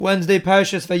Wednesday,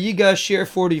 Parshas Vayigash, Shir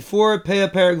 44,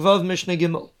 Peah Perek Vav, Mishnah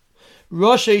Gimel.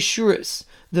 Rosh Shuris,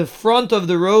 the front of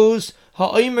the rows,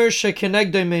 Ha'omer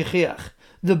shekenegdei mechiach.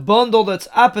 The bundle that's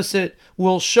opposite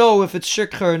will show if it's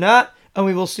shikha or not, and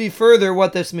we will see further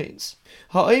what this means.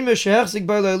 Ha'omer shehechzik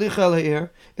bar le'alicha el ha'ir.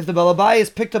 If the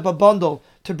Balabayas picked up a bundle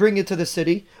to bring it to the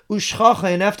city, ushchacha,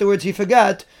 and afterwards he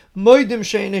forgot, moidim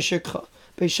she'ene shikha.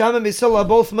 Beis Shammai and Beis Hillel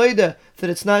both made that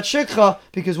it's not shikha,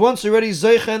 because once already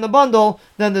zeicha in the bundle,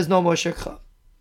 then there's no more shikha.